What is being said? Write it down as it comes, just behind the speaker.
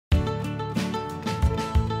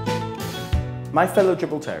My fellow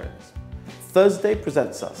Gibraltarians, Thursday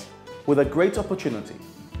presents us with a great opportunity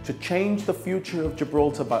to change the future of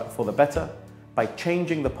Gibraltar for the better by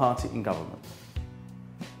changing the party in government.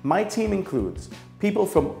 My team includes people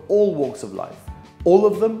from all walks of life, all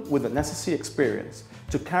of them with the necessary experience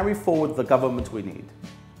to carry forward the government we need.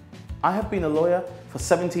 I have been a lawyer for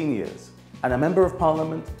 17 years and a member of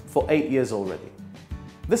parliament for 8 years already.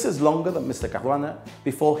 This is longer than Mr. Caruana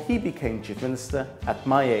before he became Chief Minister at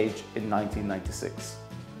my age in 1996.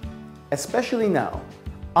 Especially now,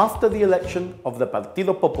 after the election of the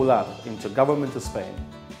Partido Popular into government of Spain,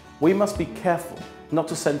 we must be careful not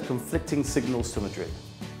to send conflicting signals to Madrid.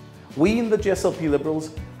 We in the GSLP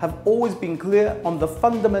Liberals have always been clear on the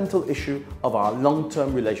fundamental issue of our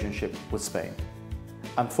long-term relationship with Spain.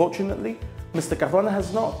 Unfortunately, Mr. Caruana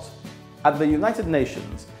has not. At the United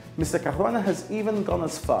Nations, Mr. Caruana has even gone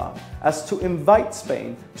as far as to invite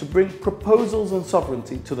Spain to bring proposals on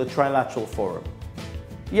sovereignty to the Trilateral Forum.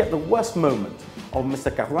 Yet the worst moment of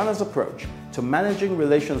Mr. Caruana's approach to managing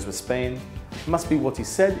relations with Spain must be what he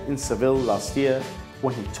said in Seville last year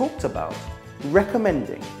when he talked about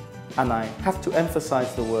recommending, and I have to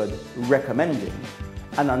emphasize the word recommending,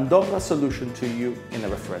 an Andorra solution to you in a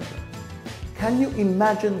referendum. Can you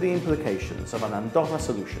imagine the implications of an Andorra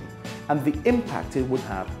solution and the impact it would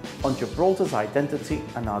have on Gibraltar's identity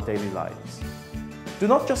and our daily lives? Do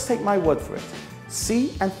not just take my word for it.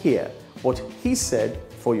 See and hear what he said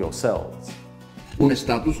for yourselves. Un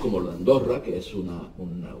estatus como el de Andorra, que es una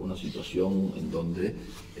situación en donde,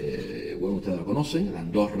 bueno, ustedes la conocen, la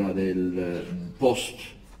Andorra del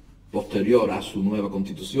posterior a su nueva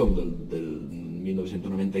constitución del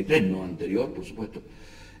 1993, no anterior, por supuesto.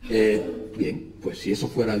 Bien, pues si eso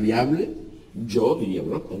fuera viable, yo diría,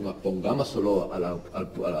 bueno, pongámoslo al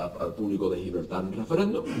público de Gibraltar en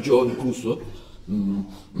referéndum. Yo incluso no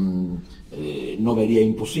vería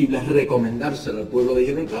imposible recomendárselo al pueblo de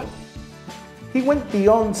Gibraltar. He went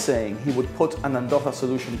beyond saying he would put an Andorra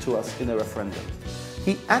solution to us in a referendum.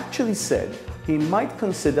 He actually said he might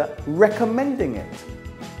consider recommending it.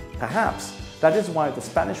 Perhaps that is why the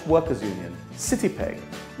Spanish Workers' Union, CITIPEG,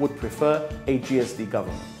 would prefer a GSD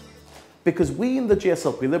government. Because we in the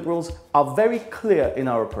GSLP Liberals are very clear in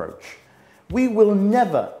our approach. We will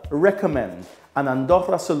never recommend an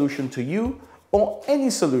Andorra solution to you or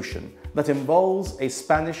any solution that involves a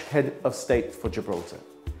Spanish head of state for Gibraltar.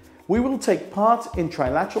 We will take part in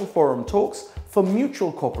Trilateral Forum talks for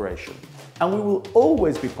mutual cooperation, and we will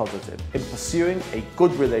always be positive in pursuing a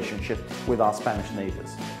good relationship with our Spanish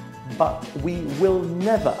neighbours. But we will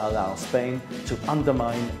never allow Spain to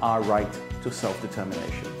undermine our right to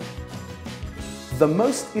self-determination. The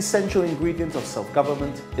most essential ingredient of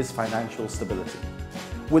self-government is financial stability.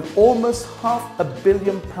 With almost £500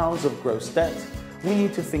 million of gross debt, we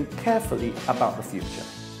need to think carefully about the future.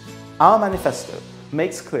 Our manifesto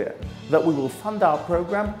makes clear that we will fund our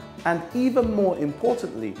programme and, even more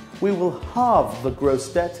importantly, we will halve the gross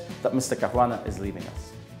debt that Mr. Caruana is leaving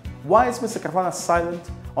us. Why is Mr. Caruana silent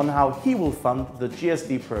on how he will fund the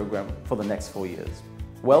GSD programme for the next 4 years?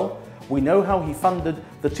 Well, we know how he funded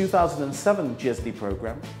the 2007 GSD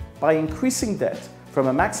programme by increasing debt from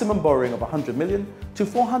a maximum borrowing of 100 million to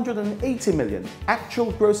 480 million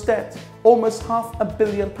actual gross debt, almost £500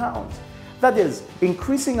 million. That is,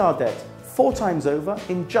 increasing our debt 4 times over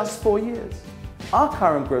in just 4 years. Our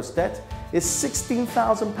current gross debt is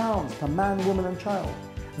 £16,000 per man, woman and child.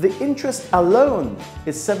 The interest alone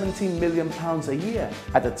is £17 million a year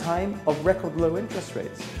at a time of record low interest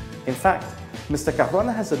rates. In fact, Mr.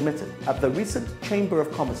 Caruana has admitted at the recent Chamber of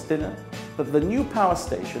Commerce dinner that the new power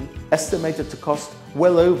station, estimated to cost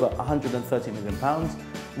well over £130 million,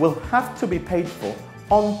 will have to be paid for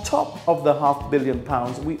on top of the £500 million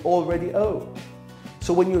we already owe.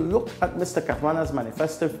 So when you look at Mr. Caruana's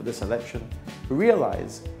manifesto for this election,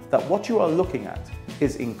 realize that what you are looking at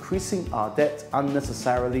is increasing our debt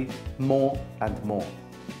unnecessarily more and more.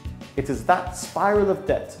 It is that spiral of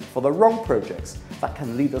debt for the wrong projects that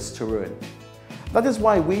can lead us to ruin. That is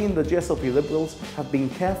why we in the GSLP Liberals have been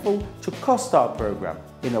careful to cost our programme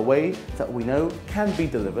in a way that we know can be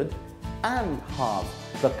delivered and halve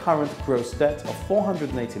the current gross debt of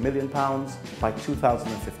 £480 million by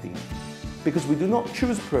 2015. Because we do not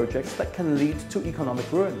choose projects that can lead to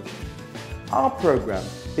economic ruin. Our programme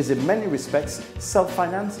is in many respects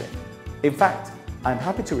self-financing. In fact, I'm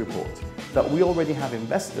happy to report that we already have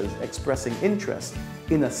investors expressing interest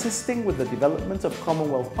in assisting with the development of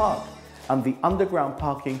Commonwealth Park and the underground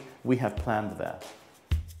parking we have planned there.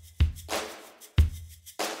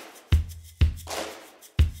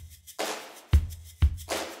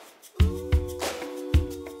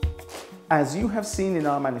 As you have seen in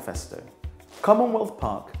our manifesto, Commonwealth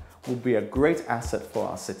Park will be a great asset for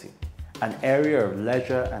our city, an area of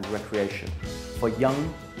leisure and recreation for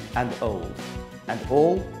young and old, and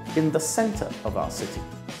all in the center of our city.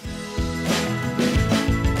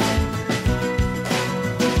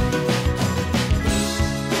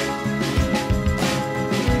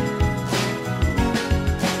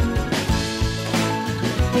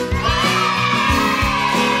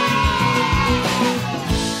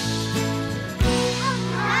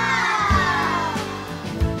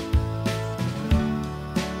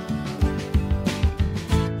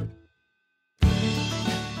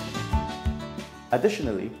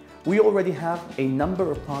 Additionally, we already have a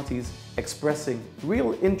number of parties expressing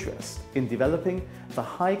real interest in developing the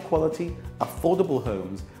high-quality, affordable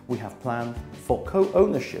homes we have planned for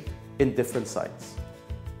co-ownership in different sites.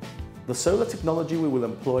 The solar technology we will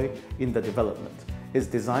employ in the development is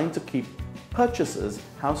designed to keep purchasers'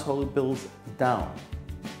 household bills down.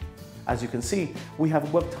 As you can see, we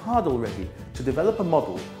have worked hard already to develop a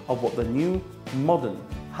model of what the new, modern,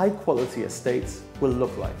 high-quality estates will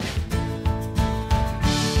look like.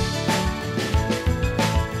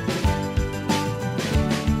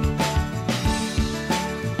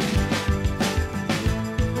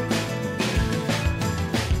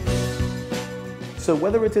 So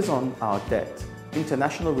whether it is on our debt,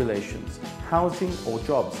 international relations, housing or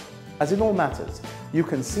jobs, as in all matters, you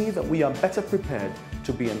can see that we are better prepared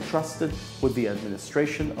to be entrusted with the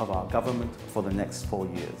administration of our government for the next 4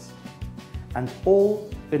 years. And all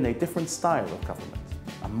in a different style of government,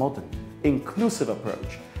 a modern, inclusive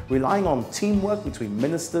approach, relying on teamwork between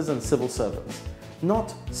ministers and civil servants,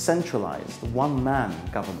 not centralized one-man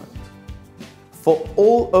government. For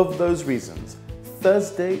all of those reasons,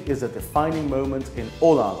 Thursday is a defining moment in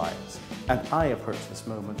all our lives, and I approach this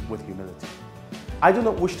moment with humility. I do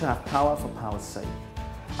not wish to have power for power's sake.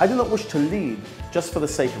 I do not wish to lead just for the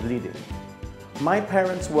sake of leading. My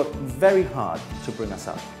parents worked very hard to bring us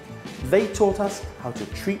up. They taught us how to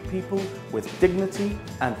treat people with dignity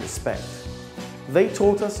and respect. They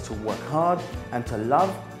taught us to work hard and to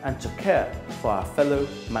love and to care for our fellow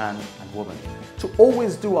man and woman, to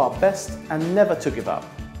always do our best and never to give up.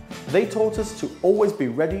 They taught us to always be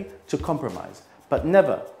ready to compromise, but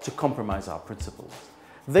never to compromise our principles.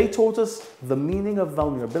 They taught us the meaning of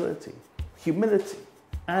vulnerability, humility,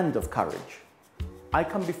 and of courage. I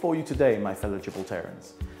come before you today, my fellow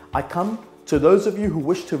Gibraltarians. I come to those of you who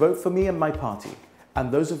wish to vote for me and my party, and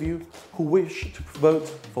those of you who wish to vote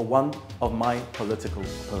for one of my political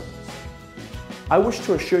opponents. I wish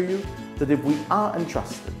to assure you that if we are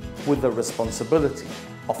entrusted with the responsibility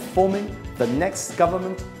of forming the next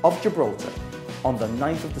government of Gibraltar on the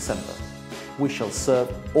 9th of December, we shall serve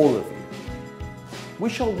all of you. We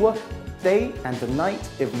shall work day and night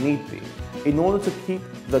if need be in order to keep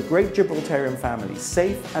the great Gibraltarian family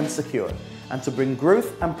safe and secure and to bring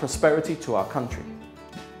growth and prosperity to our country.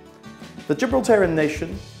 The Gibraltarian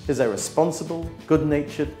nation is a responsible,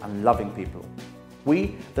 good-natured and loving people.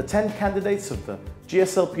 We, the 10 candidates of the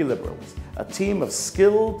GSLP Liberals, a team of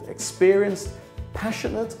skilled, experienced,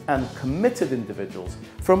 passionate and committed individuals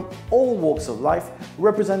from all walks of life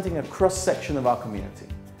representing a cross-section of our community,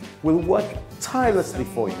 will work tirelessly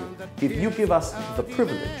for you if you give us the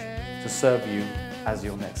privilege to serve you as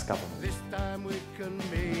your next government. This time we can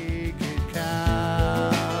make it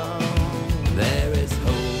count. There is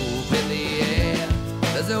hope in the air.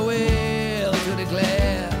 There's a will to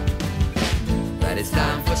declare that it's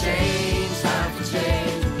time for change, time for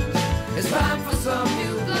change. It's time for some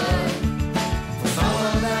new blood, for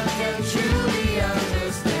someone that can truly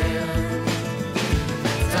understand.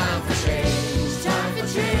 It's time for change, time for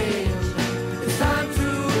change. It's time to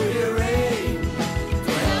rearrange,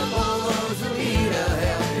 to help all those who need a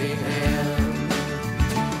helping hand.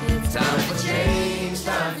 It's time for change,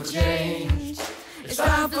 time for change. It's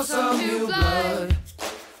time for some new blood,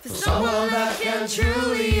 for someone that can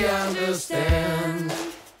truly understand.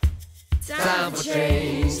 Time for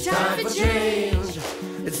change.